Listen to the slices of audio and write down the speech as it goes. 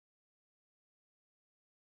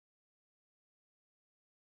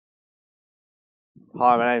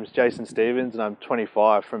Hi, my name's Jason Stevens and I'm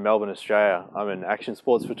 25 from Melbourne, Australia. I'm an action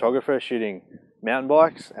sports photographer shooting mountain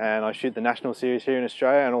bikes, and I shoot the national series here in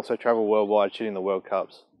Australia and also travel worldwide shooting the World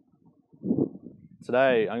Cups.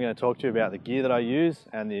 Today I'm going to talk to you about the gear that I use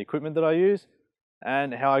and the equipment that I use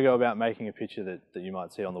and how I go about making a picture that you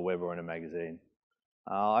might see on the web or in a magazine.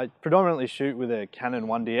 I predominantly shoot with a Canon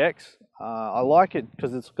 1DX. I like it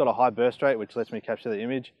because it's got a high burst rate which lets me capture the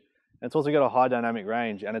image. It's also got a high dynamic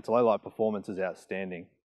range and its low light performance is outstanding.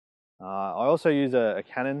 I also use a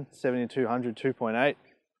Canon 7200 2.8.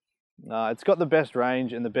 It's got the best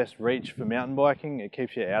range and the best reach for mountain biking. It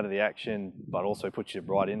keeps you out of the action but also puts you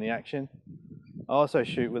right in the action. I also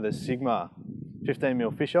shoot with a Sigma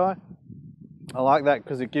 15mm fisheye. I like that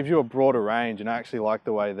because it gives you a broader range, and I actually like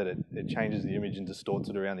the way that it changes the image and distorts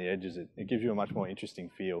it around the edges. It gives you a much more interesting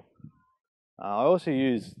feel. I also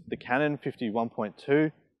use the Canon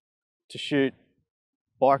 51.2 to shoot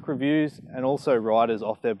bike reviews and also riders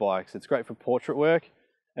off their bikes. It's great for portrait work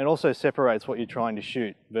and also separates what you're trying to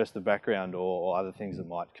shoot versus the background or other things that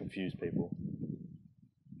might confuse people.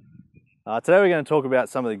 Today we're going to talk about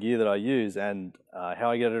some of the gear that I use and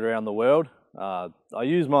how I get it around the world. I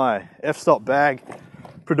use my f-stop bag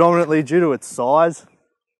predominantly due to its size.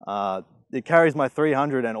 It carries my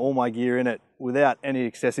 300 and all my gear in it without any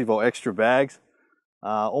excessive or extra bags.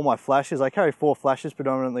 All my flashes, I carry 4 flashes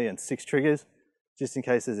predominantly and 6 triggers, just in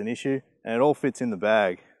case there's an issue, and it all fits in the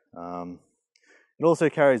bag. It also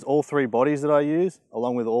carries all 3 bodies that I use,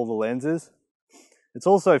 along with all the lenses. It's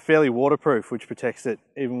also fairly waterproof, which protects it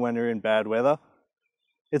even when you're in bad weather.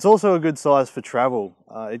 It's also a good size for travel.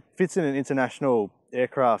 It fits in an international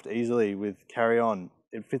aircraft easily with carry-on.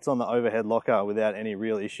 It fits on the overhead locker without any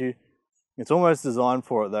real issue. It's almost designed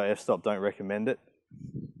for it, though f-stop don't recommend it.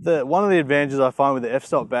 One of the advantages I find with the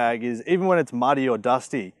f-stop bag is even when it's muddy or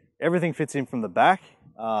dusty, everything fits in from the back.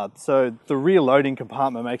 So the rear loading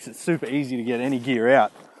compartment makes it super easy to get any gear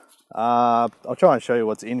out. I'll try and show you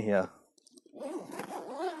what's in here.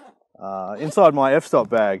 Inside my f-stop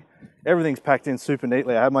bag, everything's packed in super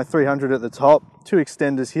neatly. I have my 300 at the top, 2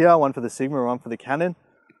 extenders here, one for the Sigma and one for the Canon.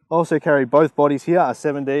 I also carry both bodies here, a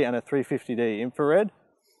 7D and a 350D infrared.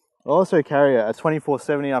 I also carry a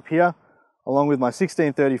 2470 up here, along with my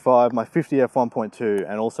 1635, my 50F 1.2,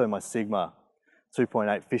 and also my Sigma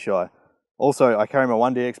 2.8 fisheye. Also, I carry my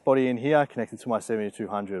 1DX body in here, connected to my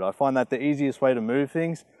 7200. I find that the easiest way to move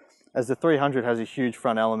things, as the 300 has a huge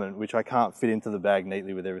front element, which I can't fit into the bag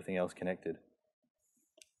neatly with everything else connected.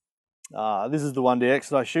 This is the 1DX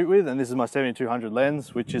that I shoot with, and this is my 7200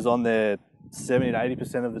 lens, which is on there 70 to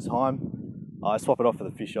 80% of the time. I swap it off for the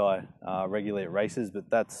fisheye regularly at races, but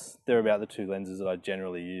they're about the 2 lenses that I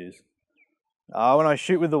generally use. When I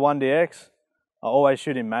shoot with the 1DX, I always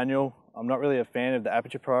shoot in manual. I'm not really a fan of the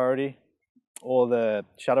aperture priority or the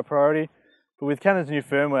shutter priority, but with Canon's new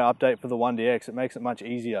firmware update for the 1DX, it makes it much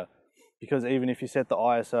easier because even if you set the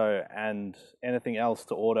ISO and anything else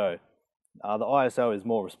to auto, the ISO is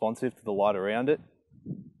more responsive to the light around it.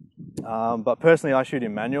 But personally, I shoot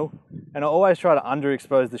in manual, and I always try to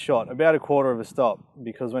underexpose the shot about a quarter of a stop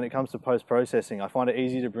because when it comes to post-processing, I find it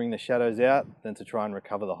easier to bring the shadows out than to try and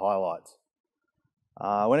recover the highlights.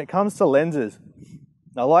 When it comes to lenses,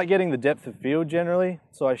 I like getting the depth of field generally,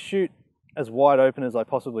 so I shoot as wide open as I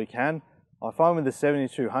possibly can. I find with the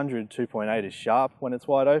 7200 2.8 is sharp when it's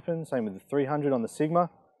wide open, same with the 300 on the Sigma.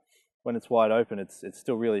 When it's wide open, it's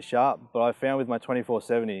still really sharp, but I found with my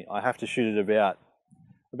 2470, I have to shoot it about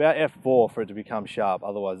f4 for it to become sharp,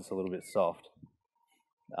 otherwise it's a little bit soft.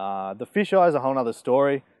 The fisheye is a whole other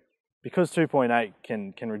story. Because 2.8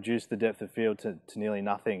 can reduce the depth of field to nearly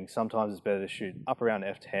nothing, sometimes it's better to shoot up around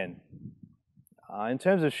f10. In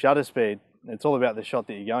terms of shutter speed, it's all about the shot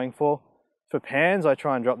that you're going for. For pans, I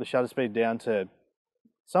try and drop the shutter speed down to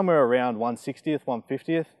somewhere around 1/60th,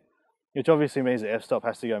 1/50th, which obviously means the f-stop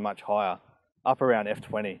has to go much higher, up around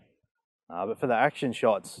f20. But for the action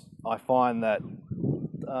shots, I find that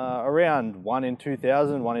around 1 in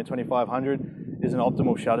 2000, 1 in 2500 is an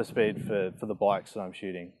optimal shutter speed for the bikes that I'm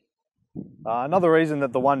shooting. Another reason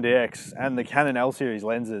that the 1DX and the Canon L series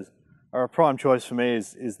lenses are a prime choice for me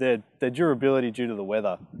is their durability due to the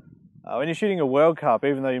weather. When you're shooting a World Cup,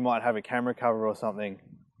 even though you might have a camera cover or something,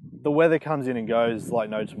 the weather comes in and goes like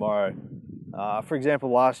no tomorrow. For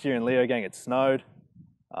example, last year in Leogang it snowed.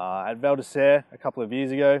 At Val d'Isere a couple of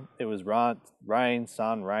years ago, it was rain,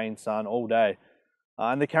 sun all day.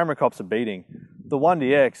 And the camera cops are beating. The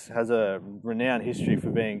 1DX has a renowned history for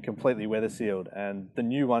being completely weather sealed, and the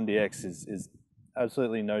new 1DX is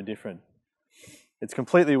absolutely no different. It's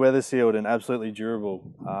completely weather sealed and absolutely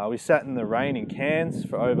durable. We sat in the rain in Cairns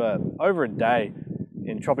for over a day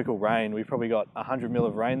in tropical rain. We probably got 100 mil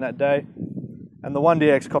of rain that day. and the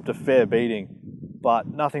 1DX copped a fair beating, but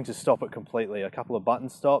nothing to stop it completely. A couple of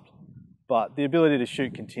buttons stopped, but the ability to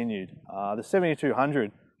shoot continued. The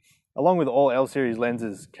 7200, along with all L-series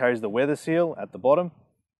lenses, carries the weather seal at the bottom,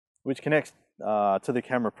 which connects to the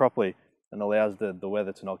camera properly and allows the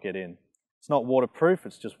weather to not get in. It's not waterproof,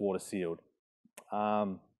 it's just water sealed.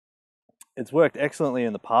 It's worked excellently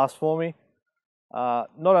in the past for me,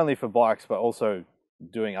 not only for bikes, but also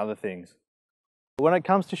doing other things. When it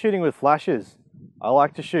comes to shooting with flashes, I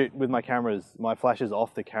like to shoot with my flashes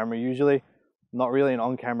off the camera usually. I'm not really an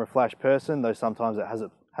on-camera flash person, though sometimes it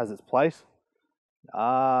has its place.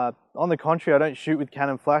 On the contrary, I don't shoot with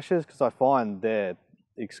Canon flashes because I find they're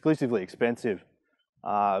exclusively expensive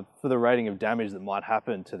for the rating of damage that might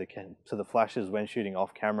happen to the flashes when shooting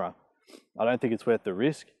off camera. I don't think it's worth the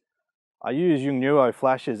risk. I use Yongnuo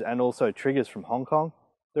flashes and also triggers from Hong Kong.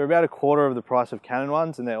 They're about a quarter of the price of Canon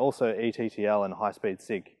ones, and they're also eTTL and high-speed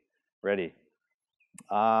SIG ready.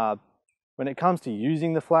 When it comes to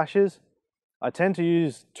using the flashes, I tend to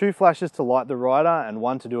use 2 flashes to light the rider and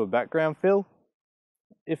 1 to do a background fill.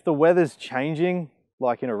 If the weather's changing,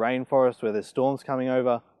 like in a rainforest where there's storms coming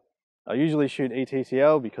over, I usually shoot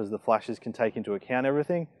eTTL because the flashes can take into account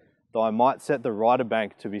everything, though I might set the rider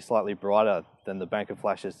bank to be slightly brighter than the bank of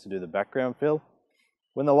flashes to do the background fill.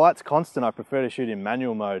 When the light's constant, I prefer to shoot in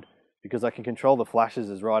manual mode because I can control the flashes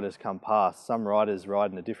as riders come past. Some riders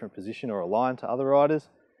ride in a different position or align to other riders,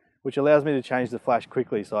 which allows me to change the flash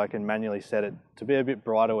quickly so I can manually set it to be a bit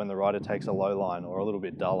brighter when the rider takes a low line or a little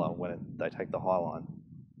bit duller when they take the high line.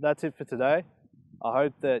 That's it for today. I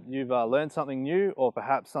hope that you've learned something new, or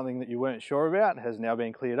perhaps something that you weren't sure about has now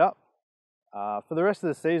been cleared up. For the rest of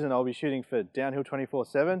the season, I'll be shooting for Downhill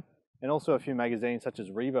 24/7 and also a few magazines such as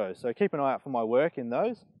Revo, so keep an eye out for my work in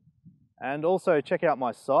those. And also check out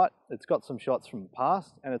my site. It's got some shots from the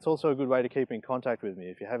past, and it's also a good way to keep in contact with me.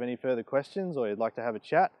 If you have any further questions or you'd like to have a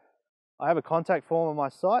chat, I have a contact form on my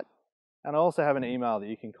site, and I also have an email that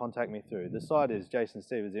you can contact me through. The site is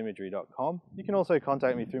jasonsteversimagery.com. You can also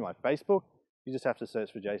contact me through my Facebook. You just have to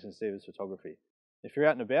search for Jason Stevers Photography. If you're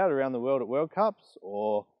out and about around the world at World Cups,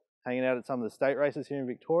 or hanging out at some of the state races here in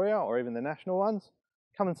Victoria, or even the national ones,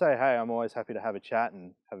 come and say hey. I'm always happy to have a chat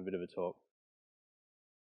and have a bit of a talk.